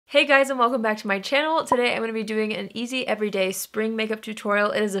Hey guys, and welcome back to my channel. Today I'm going to be doing an easy everyday spring makeup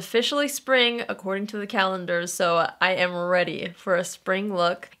tutorial. It is officially spring according to the calendar, so I am ready for a spring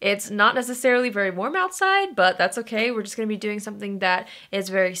look. It's not necessarily very warm outside, but that's okay. We're just going to be doing something that is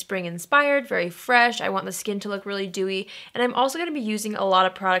very spring inspired, very fresh. I want the skin to look really dewy, and I'm also going to be using a lot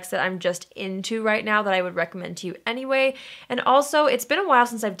of products that I'm just into right now that I would recommend to you anyway. And also, it's been a while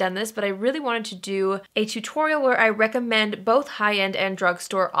since I've done this, but I really wanted to do a tutorial where I recommend both high-end and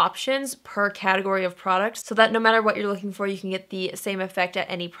drugstore options per category of products so that no matter what you're looking for, you can get the same effect at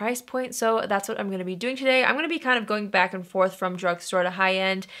any price point. So that's what I'm going to be doing today. I'm going to be kind of going back and forth from drugstore to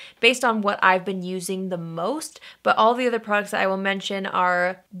high-end based on what I've been using the most, but all the other products that I will mention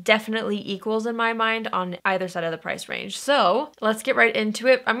are definitely equals in my mind on either side of the price range. So let's get right into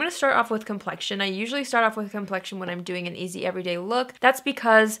it. I'm going to start off with complexion. I usually start off with complexion when I'm doing an easy everyday look. That's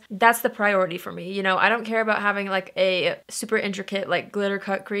because that's the priority for me. You know, I don't care about having like a super intricate like glitter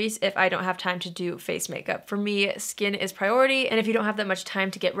cut crease if I don't have time to do face makeup. For me, skin is priority, and if you don't have that much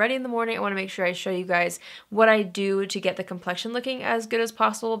time to get ready in the morning, I want to make sure I show you guys what I do to get the complexion looking as good as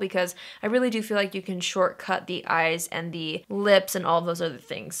possible, because I really do feel like you can shortcut the eyes and the lips and all of those other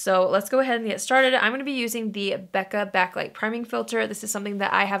things. So let's go ahead and get started. I'm going to be using the Becca Backlight Priming Filter. This is something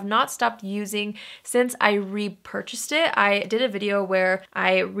that I have not stopped using since I repurchased it. I did a video where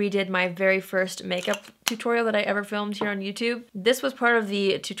I redid my very first makeup tutorial that I ever filmed here on YouTube. This was part of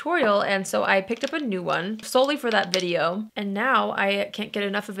the tutorial, and so I picked up a new one solely for that video, and now I can't get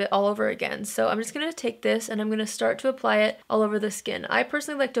enough of it all over again. So I'm just gonna take this and I'm gonna start to apply it all over the skin. I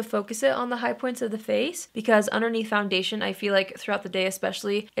personally like to focus it on the high points of the face because underneath foundation, I feel like throughout the day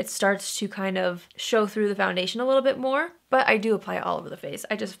especially, it starts to kind of show through the foundation a little bit more. But I do apply it all over the face.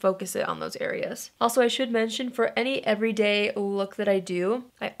 I just focus it on those areas. Also, I should mention for any everyday look that I do,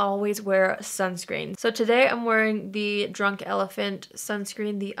 I always wear sunscreen. So today I'm wearing the Drunk Elephant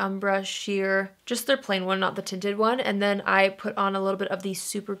sunscreen, the Umbra Sheer, just their plain one, not the tinted one. And then I put on a little bit of the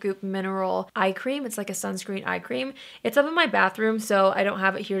Supergoop Mineral Eye Cream. It's like a sunscreen eye cream. It's up in my bathroom, so I don't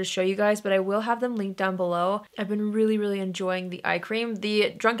have it here to show you guys, but I will have them linked down below. I've been really enjoying the eye cream.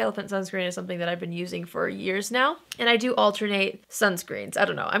 The Drunk Elephant sunscreen is something that I've been using for years now, and I do alternate sunscreens. I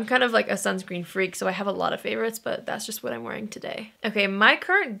don't know. I'm kind of like a sunscreen freak, so I have a lot of favorites, but that's just what I'm wearing today. Okay, my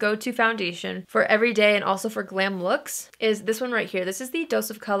current go-to foundation for everyday and also for glam looks is this one right here. This is the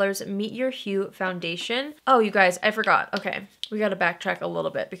Dose of Colors Meet Your Hue Foundation. Oh, you guys, I forgot. Okay, we gotta backtrack a little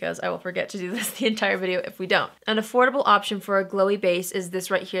bit because I will forget to do this the entire video if we don't. An affordable option for a glowy base is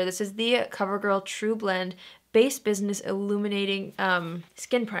this right here. This is the CoverGirl True Blend Base Business Illuminating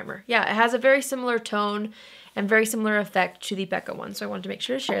Skin Primer. Yeah, it has a very similar tone and very similar effect to the Becca one, so I wanted to make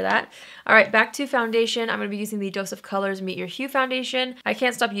sure to share that. All right, back to foundation. I'm going to be using the Dose of Colors Meet Your Hue Foundation. I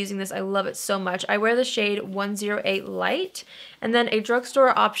can't stop using this. I love it so much. I wear the shade 108 Light, and then a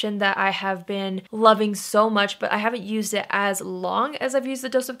drugstore option that I have been loving so much, but I haven't used it as long as I've used the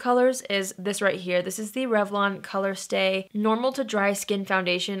Dose of Colors, is this right here. This is the Revlon Color Stay Normal to Dry Skin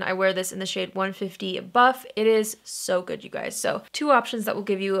Foundation. I wear this in the shade 150 Buff. It is so good, you guys. So two options that will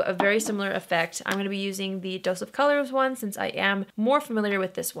give you a very similar effect. I'm going to be using the Dose of Colors one since I am more familiar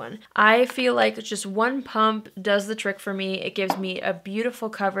with this one. I feel like just one pump does the trick for me. It gives me a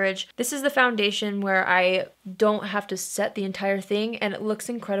beautiful coverage. This is the foundation where I don't have to set the entire thing, and it looks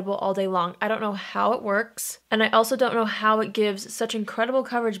incredible all day long. I don't know how it works, and I also don't know how it gives such incredible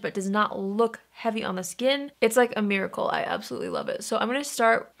coverage but does not look heavy on the skin. It's like a miracle. I absolutely love it. So I'm going to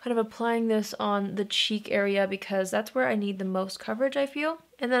start kind of applying this on the cheek area because that's where I need the most coverage, I feel.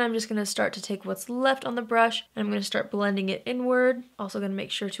 And then I'm just going to start to take what's left on the brush and I'm going to start blending it inward. Also going to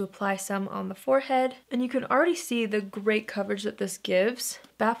make sure to apply some on the forehead. And you can already see the great coverage that this gives.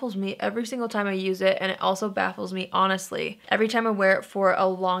 Baffles me every single time I use it, and it also baffles me honestly every time I wear it for a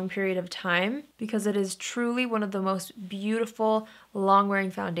long period of time, because it is truly one of the most beautiful long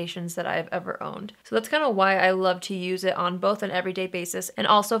wearing foundations that I've ever owned. So that's kind of why I love to use it on both an everyday basis and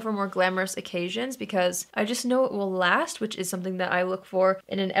also for more glamorous occasions, because I just know it will last, which is something that I look for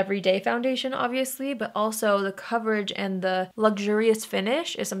in an everyday foundation obviously, but also the coverage and the luxurious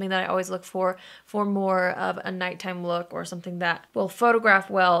finish is something that I always look for more of a nighttime look or something that will photograph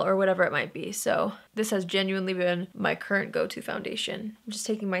well or whatever it might be. So this has genuinely been my current go-to foundation. I'm just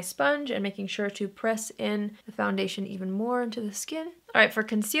taking my sponge and making sure to press in the foundation even more into the skin. All right, for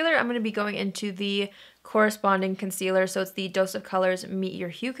concealer, I'm going to be going into the corresponding concealer. So it's the Dose of Colors Meet Your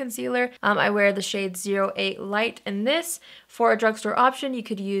Hue Concealer. I wear the shade 08 Light in this. For a drugstore option, you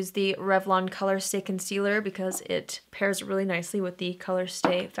could use the Revlon Color Stay Concealer because it pairs really nicely with the Color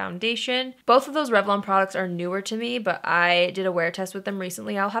Stay foundation. Both of those Revlon products are newer to me, but I did a wear test with them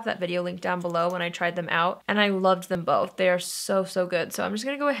recently. I'll have that video linked down below when I tried them out, and I loved them both. They are so, so good. So I'm just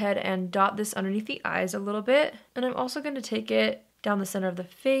gonna go ahead and dot this underneath the eyes a little bit, and I'm also gonna take it down the center of the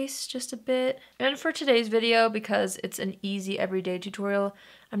face just a bit. And for today's video, because it's an easy everyday tutorial,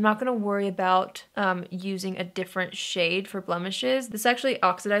 I'm not gonna worry about using a different shade for blemishes. This actually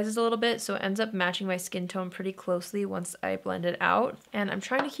oxidizes a little bit, so it ends up matching my skin tone pretty closely once I blend it out. And I'm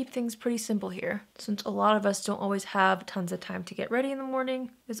trying to keep things pretty simple here. Since a lot of us don't always have tons of time to get ready in the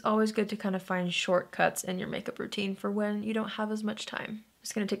morning, it's always good to kind of find shortcuts in your makeup routine for when you don't have as much time.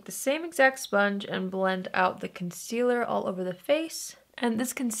 Just gonna take the same exact sponge and blend out the concealer all over the face. And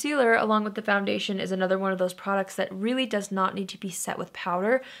this concealer, along with the foundation, is another one of those products that really does not need to be set with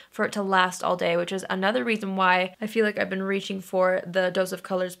powder for it to last all day, which is another reason why I feel like I've been reaching for the Dose of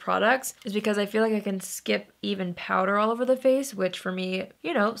Colors products, is because I feel like I can skip even powder all over the face, which for me,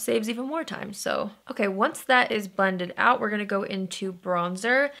 you know, saves even more time. So, okay, once that is blended out, we're gonna go into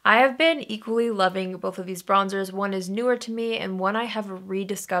bronzer. I have been equally loving both of these bronzers. One is newer to me and one I have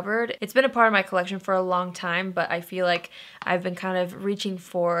rediscovered. It's been a part of my collection for a long time, but I feel like I've been kind of reaching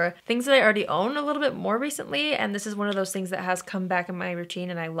for things that I already own a little bit more recently, and this is one of those things that has come back in my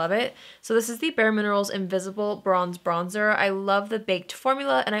routine and I love it. So this is the Bare Minerals Invisible Bronze Bronzer. I love the baked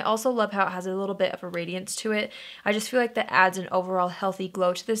formula, and I also love how it has a little bit of a radiance to it. I just feel like that adds an overall healthy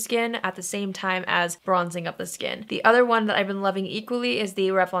glow to the skin at the same time as bronzing up the skin. The other one that I've been loving equally is the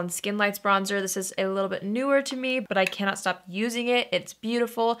Revlon Skin Lights Bronzer. This is a little bit newer to me, but I cannot stop using it. It's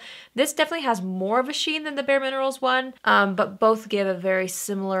beautiful. This definitely has more of a sheen than the Bare Minerals one, but both give a very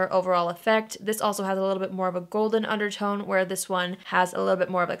similar overall effect. This also has a little bit more of a golden undertone, where this one has a little bit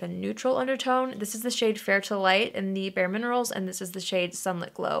more of like a neutral undertone. This is the shade Fair to Light in the Bare Minerals, and this is the shade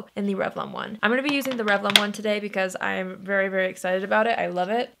Sunlit Glow in the Revlon one. I'm going to be using the Revlon one today because I'm very, very excited about it. I love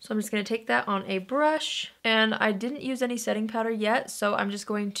it. So I'm just going to take that on a brush, and I didn't use any setting powder yet, so I'm just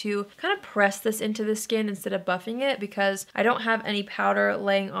going to kind of press this into the skin instead of buffing it because I don't have any powder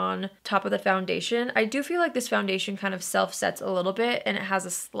laying on top of the foundation. I do feel like this foundation kind of self-sets a little bit, and it has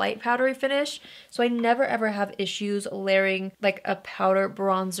a slight powdery finish, so I never ever have issues layering like a powder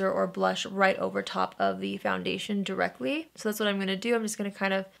bronzer or blush right over top of the foundation directly. So that's what I'm going to do. I'm just going to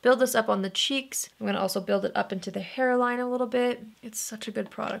kind of build this up on the cheeks. I'm going to also build it up into the hairline a little bit. It's such a good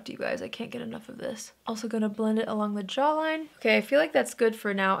product, you guys. I can't get enough of this. Also going to blend it along the jawline. Okay, I feel like that's good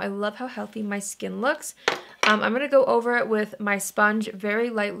for now. I love how healthy my skin looks. I'm going to go over it with my sponge very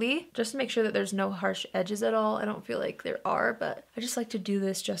lightly, just to make sure that there's no harsh edges at all. I don't feel like there are, but I just like to do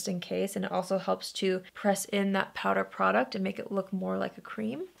this just in case, and it also helps to press in that powder product and make it look more like a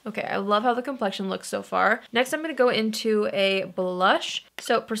cream. Okay, I love how the complexion looks so far. Next, I'm going to go into a blush.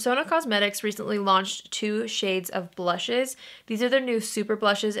 So Persona Cosmetics recently launched 2 shades of blushes. These are their new super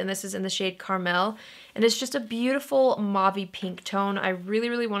blushes, and this is in the shade Carmel. And it's just a beautiful mauvey pink tone. I really,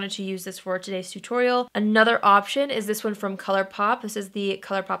 really wanted to use this for today's tutorial. Another option is this one from ColourPop. This is the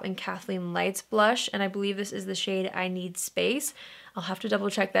ColourPop and Kathleen Lights blush, and I believe this is the shade I Need Space. I'll have to double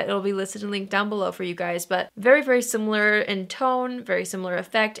check that. It'll be listed and linked down below for you guys, but very, very similar in tone, very similar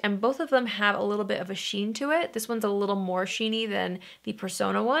effect, and both of them have a little bit of a sheen to it. This one's a little more sheeny than the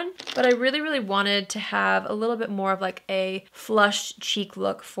Persona one, but I really, really wanted to have a little bit more of like a flushed cheek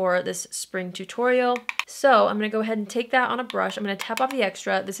look for this spring tutorial. So I'm gonna go ahead and take that on a brush. I'm gonna tap off the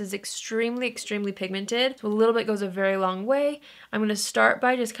extra. This is extremely, extremely pigmented, so a little bit goes a very long way. I'm gonna start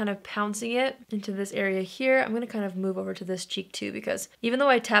by just kind of pouncing it into this area here. I'm gonna kind of move over to this cheek too, because even though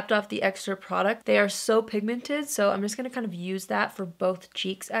I tapped off the extra product, they are so pigmented, so I'm just gonna kind of use that for both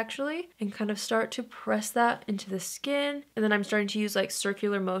cheeks actually, and kind of start to press that into the skin. And then I'm starting to use like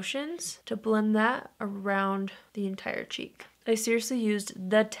circular motions to blend that around the entire cheek. I seriously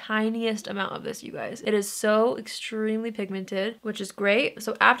used the tiniest amount of this, you guys. It is so extremely pigmented, which is great.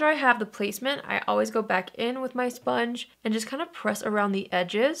 So after I have the placement, I always go back in with my sponge and just kind of press around the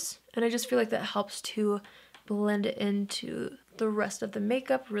edges. And I just feel like that helps to blend it into the rest of the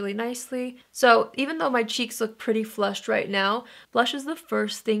makeup really nicely. So even though my cheeks look pretty flushed right now, blush is the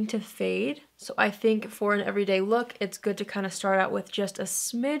first thing to fade. So I think for an everyday look, it's good to kind of start out with just a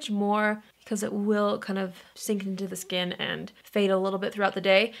smidge more, because it will kind of sink into the skin and fade a little bit throughout the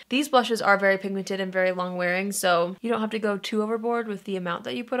day. These blushes are very pigmented and very long wearing, so you don't have to go too overboard with the amount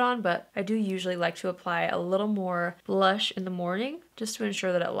that you put on, but I do usually like to apply a little more blush in the morning just to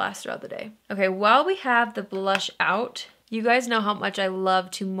ensure that it lasts throughout the day. Okay, while we have the blush out, You guys know how much I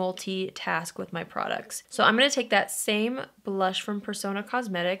love to multitask with my products. So I'm going to take that same blush from Persona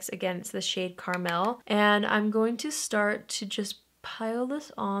Cosmetics, again it's the shade Caramel, and I'm going to start to just pile this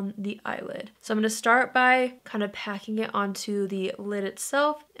on the eyelid. So I'm going to start by kind of packing it onto the lid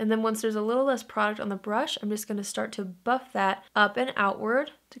itself, and then once there's a little less product on the brush, I'm just going to start to buff that up and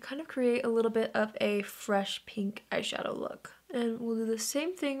outward to kind of create a little bit of a fresh pink eyeshadow look. And we'll do the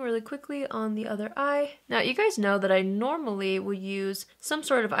same thing really quickly on the other eye. Now you guys know that I normally will use some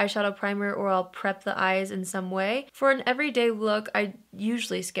sort of eyeshadow primer, or I'll prep the eyes in some way. For an everyday look, I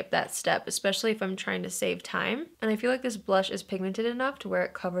usually skip that step, especially if I'm trying to save time. And I feel like this blush is pigmented enough to where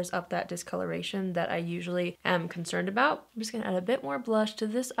it covers up that discoloration that I usually am concerned about. I'm just gonna add a bit more blush to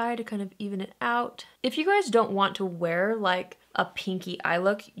this eye to kind of even it out. If you guys don't want to wear like a pinky eye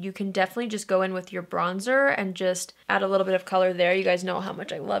look, you can definitely just go in with your bronzer and just add a little bit of color there. You guys know how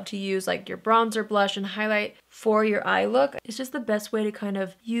much I love to use like your bronzer, blush, and highlight for your eye look. It's just the best way to kind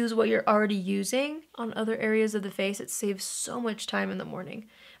of use what you're already using on other areas of the face. It saves so much time in the morning.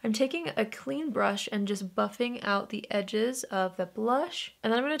 I'm taking a clean brush and just buffing out the edges of the blush.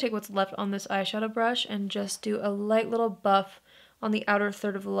 And then I'm going to take what's left on this eyeshadow brush and just do a light little buff on the outer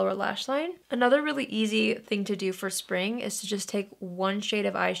third of the lower lash line. Another really easy thing to do for spring is to just take one shade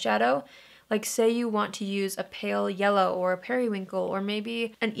of eyeshadow. Like say you want to use a pale yellow or a periwinkle, or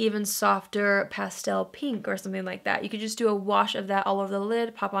maybe an even softer pastel pink or something like that. You could just do a wash of that all over the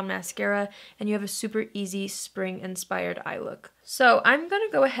lid, pop on mascara, and you have a super easy spring inspired eye look. So I'm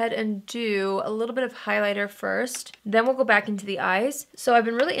gonna go ahead and do a little bit of highlighter first, then we'll go back into the eyes. So I've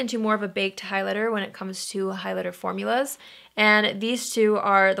been really into more of a baked highlighter when it comes to highlighter formulas, and these two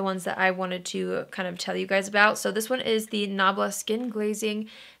are the ones that I wanted to kind of tell you guys about. So this one is the Nabla Skin Glazing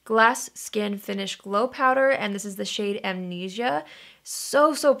Glass Skin Finish Glow Powder, and this is the shade Amnesia.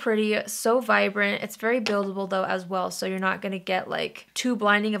 So pretty, so vibrant. It's very buildable though as well, so you're not gonna get like too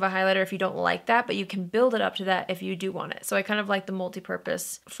blinding of a highlighter if you don't like that, but you can build it up to that if you do want it. So I kind of like the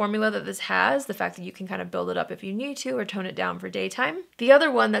multi-purpose formula that this has, the fact that you can kind of build it up if you need to or tone it down for daytime. The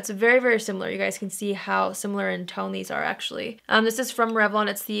other one that's very similar, you guys can see how similar in tone these are actually. This is from Revlon.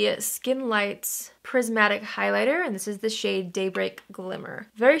 It's the Skin Lights Prismatic Highlighter, and this is the shade Daybreak Glimmer.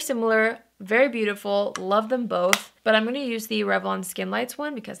 Very similar, very beautiful, love them both, but I'm going to use the Revlon Skin Lights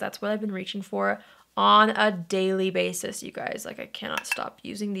one because that's what I've been reaching for on a daily basis, you guys. Like, I cannot stop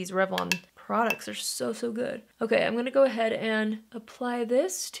using these Revlon products. They're so good. Okay, I'm going to go ahead and apply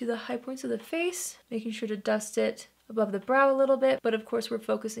this to the high points of the face, making sure to dust it above the brow a little bit, but of course we're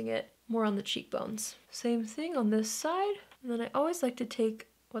focusing it more on the cheekbones. Same thing on this side, and then I always like to take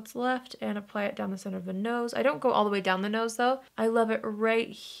what's left and apply it down the center of the nose. I don't go all the way down the nose though. I love it right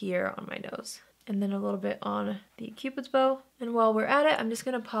here on my nose. And then a little bit on the Cupid's bow. And while we're at it, I'm just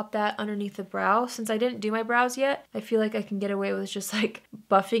gonna pop that underneath the brow. Since I didn't do my brows yet, I feel like I can get away with just like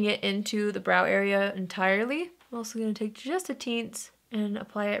buffing it into the brow area entirely. I'm also gonna take just a teens and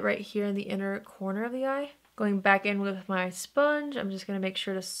apply it right here in the inner corner of the eye. Going back in with my sponge, I'm just going to make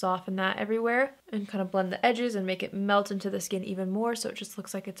sure to soften that everywhere and kind of blend the edges and make it melt into the skin even more so it just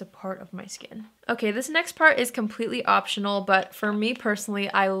looks like it's a part of my skin. Okay, this next part is completely optional, but for me personally,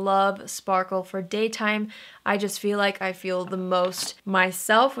 I love sparkle for daytime. I just feel like I feel the most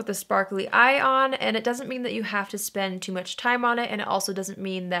myself with a sparkly eye on, and it doesn't mean that you have to spend too much time on it, and it also doesn't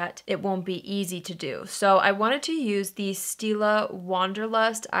mean that it won't be easy to do. So I wanted to use the Stila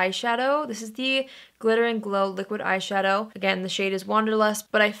Wanderlust eyeshadow. This is the Glitter and Glow liquid eyeshadow. Again, the shade is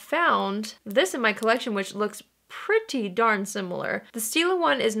Wanderlust, but I found this in my collection which looks pretty darn similar. The Stila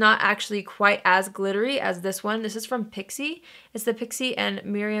one is not actually quite as glittery as this one. This is from Pixi. It's the Pixi and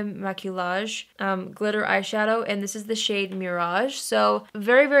Miriam Maquillage glitter eyeshadow, and this is the shade Mirage. So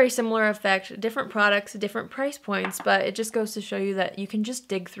very similar effect, different products, different price points, but it just goes to show you that you can just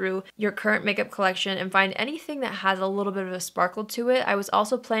dig through your current makeup collection and find anything that has a little bit of a sparkle to it. I was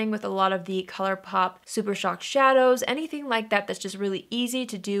also playing with a lot of the ColourPop Super Shock shadows, anything like that that's just really easy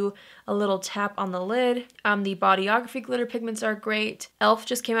to do a little tap on the lid. The Bodyography glitter pigments are great. e.l.f.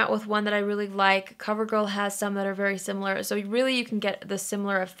 just came out with one that I really like. CoverGirl has some that are very similar. So really you can get the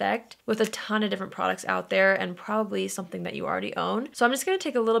similar effect with a ton of different products out there and probably something that you already own. So I'm just going to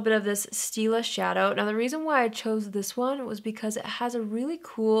take a little bit of this Stila shadow. Now the reason why I chose this one was because it has a really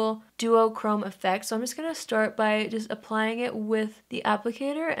cool duochrome effect. So I'm just going to start by just applying it with the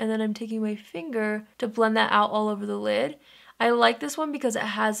applicator, and then I'm taking my finger to blend that out all over the lid. I like this one because it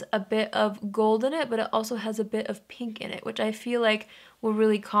has a bit of gold in it, but it also has a bit of pink in it, which I feel like will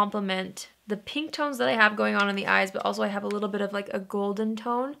really complement the pink tones that I have going on in the eyes, but also I have a little bit of like a golden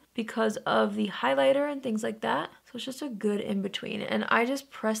tone because of the highlighter and things like that. So So it's just a good in-between. And I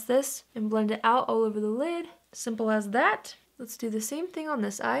just press this and blend it out all over the lid. Simple as that. Let's do the same thing on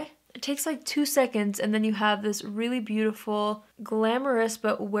this eye. It takes like 2 seconds and then you have this really beautiful, glamorous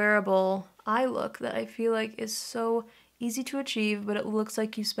but wearable eye look that I feel like is so easy to achieve, but it looks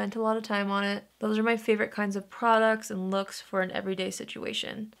like you spent a lot of time on it. Those are my favorite kinds of products and looks for an everyday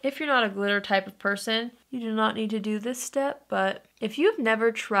situation. If you're not a glitter type of person, you do not need to do this step, but if you've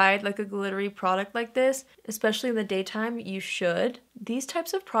never tried like a glittery product like this, especially in the daytime, you should. These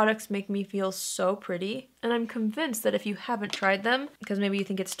types of products make me feel so pretty, and I'm convinced that if you haven't tried them, because maybe you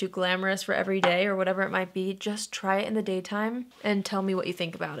think it's too glamorous for every day or whatever it might be, just try it in the daytime and tell me what you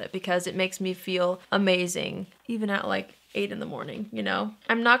think about it, because it makes me feel amazing, even at like 8 in the morning, you know?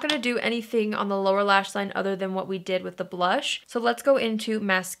 I'm not gonna do anything on the lower lash line other than what we did with the blush. So let's go into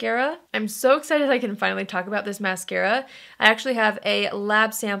mascara. I'm so excited I can finally talk about this mascara. I actually have a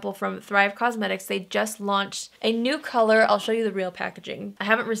lab sample from Thrive Cosmetics. They just launched a new color. I'll show you the real packaging. I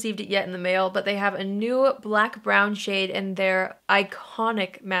haven't received it yet in the mail, but they have a new black brown shade in their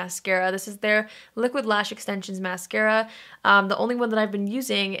iconic mascara. This is their Liquid Lash Extensions mascara. The only one that I've been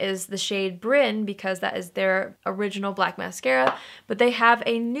using is the shade Bryn because that is their original black mascara, but they have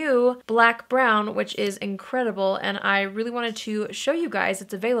a new black brown which is incredible, and I really wanted to show you guys.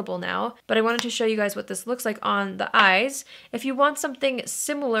 It's available now, but I wanted to show you guys what this looks like on the eyes. If you want something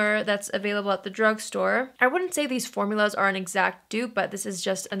similar that's available at the drugstore, I wouldn't say these formulas are an exact dupe, but this is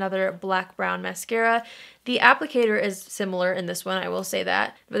just another black brown mascara. The applicator is similar in this one, I will say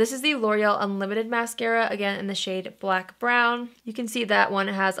that. But this is the L'Oreal Unlimited Mascara, again in the shade Black Brown. You can see that one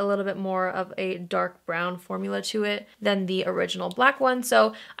has a little bit more of a dark brown formula to it than the original black one.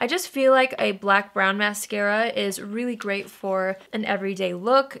 So I just feel like a black brown mascara is really great for an everyday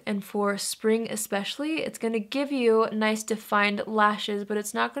look, and for spring especially. It's going to give you nice defined lashes, but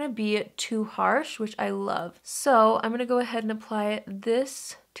it's not going to be too harsh, which I love. So I'm going to go ahead and apply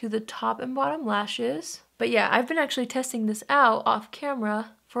this to the top and bottom lashes. But yeah, I've been actually testing this out off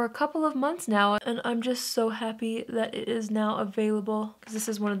camera for a couple of months now, and I'm just so happy that it is now available because this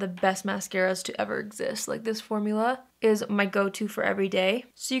is one of the best mascaras to ever exist. Like, this formula is my go-to for every day.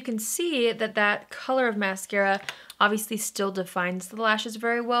 So you can see that that color of mascara obviously still defines the lashes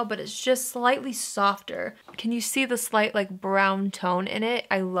very well, but it's just slightly softer. Can you see the slight like brown tone in it?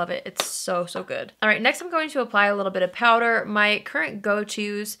 I love it. It's so, so good. All right, next I'm going to apply a little bit of powder. My current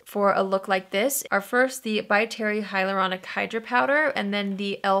go-tos for a look like this are first the By Terry Hyaluronic Hydra Powder and then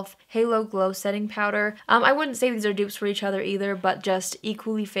the e.l.f. Halo Glow Setting Powder. I wouldn't say these are dupes for each other either, but just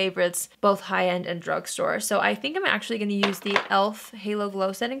equally favorites, both high-end and drugstore. So I think I'm actually going to use the e.l.f. Halo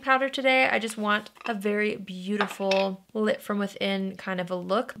Glow Setting Powder today. I just want a very beautiful lit from within kind of a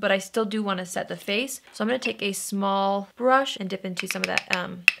look, but I still do want to set the face. So I'm going to take a small brush and dip into some of that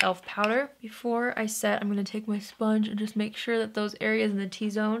e.l.f. powder. Before I set, I'm going to take my sponge and just make sure that those areas in the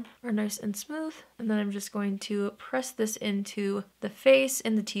T-zone are nice and smooth. And then I'm just going to press this into the face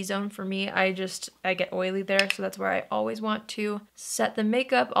in the T-zone. For me, I get oily there, so that's where I always want to set the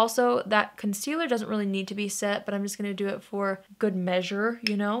makeup. Also, that concealer doesn't really need to be set, but I'm just going to do it for good measure,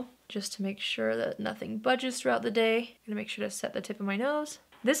 you know, just to make sure that nothing budges throughout the day. I'm gonna make sure to set the tip of my nose.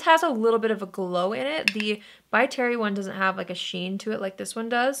 This has a little bit of a glow in it. The By Terry one doesn't have like a sheen to it like this one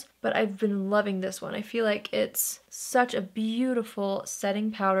does, but I've been loving this one. I feel like it's such a beautiful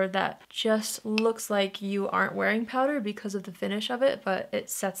setting powder that just looks like you aren't wearing powder because of the finish of it, but it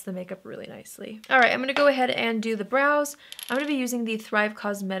sets the makeup really nicely. All right, I'm gonna go ahead and do the brows. I'm gonna be using the Thrive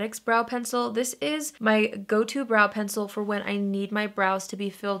Cosmetics brow pencil. This is my go-to brow pencil for when I need my brows to be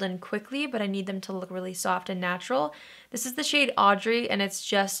filled in quickly, but I need them to look really soft and natural. This is the shade Audrey, and it's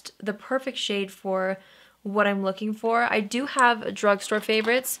just the perfect shade for what I'm looking for. I do have drugstore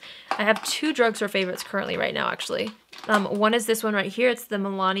favorites. I have 2 drugstore favorites currently right now, actually. One is this one right here. It's the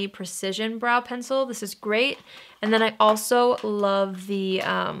Milani Precision Brow Pencil. This is great. And then I also love the,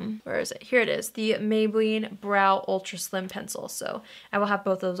 where is it? Here it is, the Maybelline Brow Ultra Slim Pencil. So I will have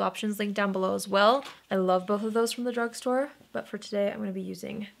both those options linked down below as well. I love both of those from the drugstore. But for today, I'm going to be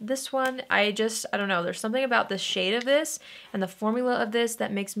using this one. I don't know, there's something about the shade of this and the formula of this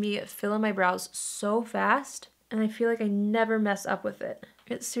that makes me fill in my brows so fast. And I feel like I never mess up with it.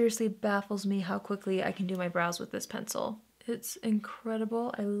 It seriously baffles me how quickly I can do my brows with this pencil. It's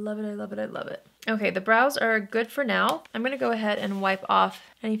incredible. I love it, I love it, I love it. Okay, the brows are good for now. I'm gonna go ahead and wipe off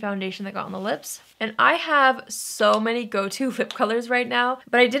any foundation that got on the lips. And I have so many go-to lip colors right now,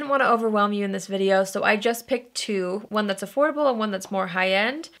 but I didn't want to overwhelm you in this video, so I just picked two, one that's affordable and one that's more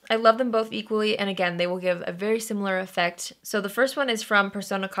high-end. I love them both equally, and again, they will give a very similar effect. So the first one is from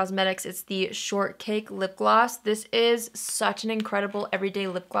Persona Cosmetics. It's the Shortcake Lip Gloss. This is such an incredible everyday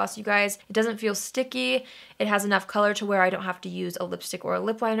lip gloss, you guys. It doesn't feel sticky. It has enough color to where I don't have to use a lipstick or a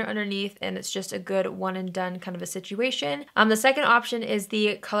lip liner underneath, and it's just a good one and done kind of a situation. The second option is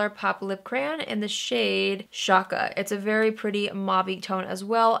the ColourPop Lip Crayon in the shade Shaka. It's a very pretty mauve tone as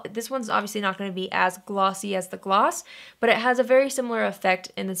well. This one's obviously not going to be as glossy as the gloss, but it has a very similar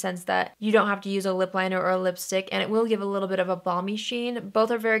effect in the sense that you don't have to use a lip liner or a lipstick, and it will give a little bit of a balmy sheen.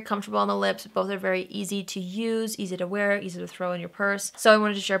 Both are very comfortable on the lips. Both are very easy to use, easy to wear, easy to throw in your purse. So I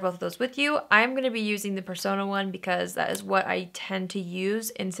wanted to share both of those with you. I'm going to be using the Persona one because that is what I tend to use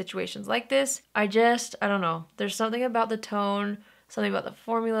in situations like this. I don't know. There's something about the tone, something about the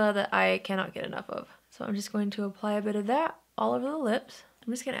formula that I cannot get enough of. So I'm just going to apply a bit of that all over the lips.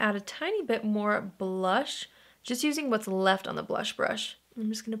 I'm just going to add a tiny bit more blush, just using what's left on the blush brush. I'm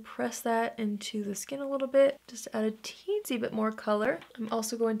just going to press that into the skin a little bit, just to add a teensy bit more color. I'm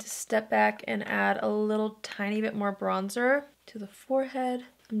also going to step back and add a little tiny bit more bronzer to the forehead.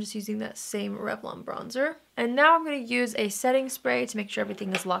 I'm just using that same Revlon bronzer. And now I'm going to use a setting spray to make sure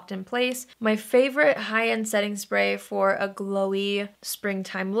everything is locked in place. My favorite high-end setting spray for a glowy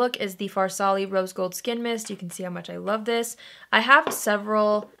springtime look is the Farsali Rose Gold Skin Mist. You can see how much I love this. I have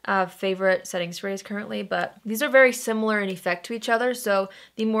several favorite setting sprays currently, but these are very similar in effect to each other. So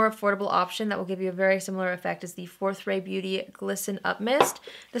the more affordable option that will give you a very similar effect is the Fourth Ray Beauty Glisten Up Mist.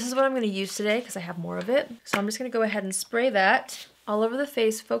 This is what I'm going to use today because I have more of it. So I'm just going to go ahead and spray that all over the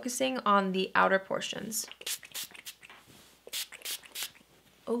face, focusing on the outer portions.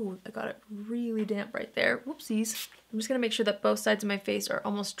 Oh, I got it really damp right there. Whoopsies. I'm just gonna make sure that both sides of my face are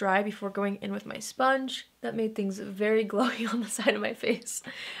almost dry before going in with my sponge. That made things very glowy on the side of my face.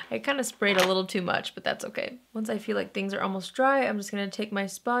 I kind of sprayed a little too much, but that's okay. Once I feel like things are almost dry, I'm just gonna take my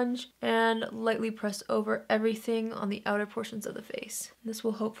sponge and lightly press over everything on the outer portions of the face. This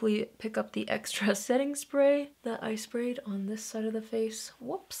will hopefully pick up the extra setting spray that I sprayed on this side of the face.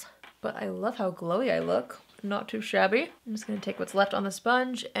 Whoops. But I love how glowy I look. Not too shabby. I'm just going to take what's left on the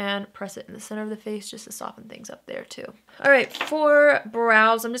sponge and press it in the center of the face just to soften things up there too. Alright, for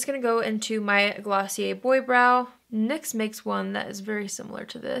brows, I'm just going to go into my Glossier Boy Brow. NYX makes one that is very similar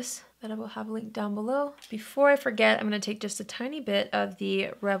to this that I will have linked down below. Before I forget, I'm going to take just a tiny bit of the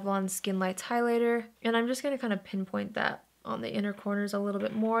Revlon Skin Lights highlighter, and I'm just going to kind of pinpoint that on the inner corners a little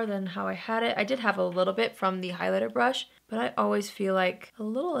bit more than how I had it. I did have a little bit from the highlighter brush, but I always feel like a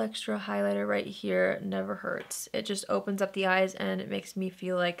little extra highlighter right here never hurts. It just opens up the eyes and it makes me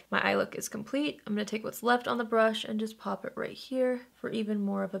feel like my eye look is complete. I'm going to take what's left on the brush and just pop it right here for even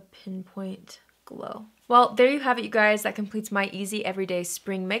more of a pinpoint glow. Well, there you have it, you guys. That completes my easy everyday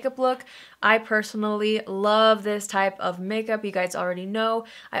spring makeup look. I personally love this type of makeup. You guys already know.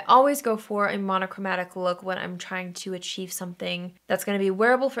 I always go for a monochromatic look when I'm trying to achieve something that's going to be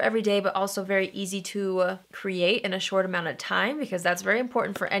wearable for every day, but also very easy to create in a short amount of time, because that's very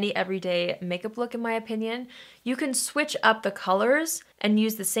important for any everyday makeup look, in my opinion. You can switch up the colors and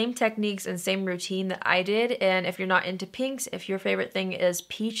use the same techniques and same routine that I did. And if you're not into pinks, if your favorite thing is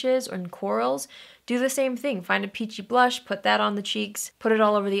peaches and corals, do the same thing. Find a peachy blush, put that on the cheeks, put it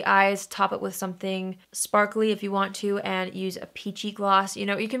all over the eyes, top it with something sparkly if you want to, and use a peachy gloss. You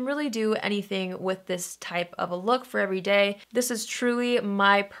know, you can really do anything with this type of a look for every day. This is truly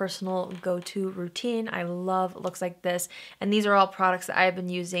my personal go-to routine. I love looks like this, and these are all products that I've been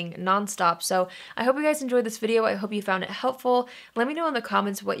using nonstop. So I hope you guys enjoyed this video. I hope you found it helpful. Let me know in the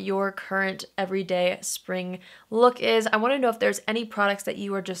comments what your current everyday spring look is. I want to know if there's any products that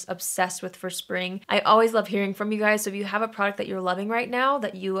you are just obsessed with for spring. I always love hearing from you guys, so if you have a product that you're loving right now,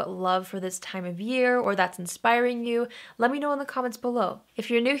 that you love for this time of year, or that's inspiring you, let me know in the comments below.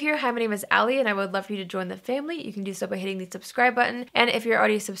 If you're new here, hi, my name is Allie, and I would love for you to join the family. You can do so by hitting the subscribe button, and if you're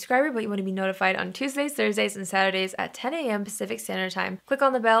already a subscriber but you want to be notified on Tuesdays, Thursdays, and Saturdays at 10 a.m. Pacific Standard Time, click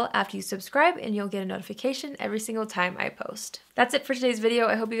on the bell after you subscribe, and you'll get a notification every single time I post. That's it for today's video.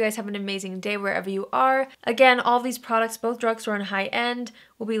 I hope you guys have an amazing day wherever you are. Again, all these products, both drugstore and high-end,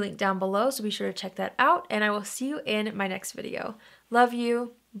 will be linked down below, so be sure to check that out, and I will see you in my next video. Love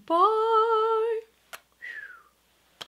you. Bye!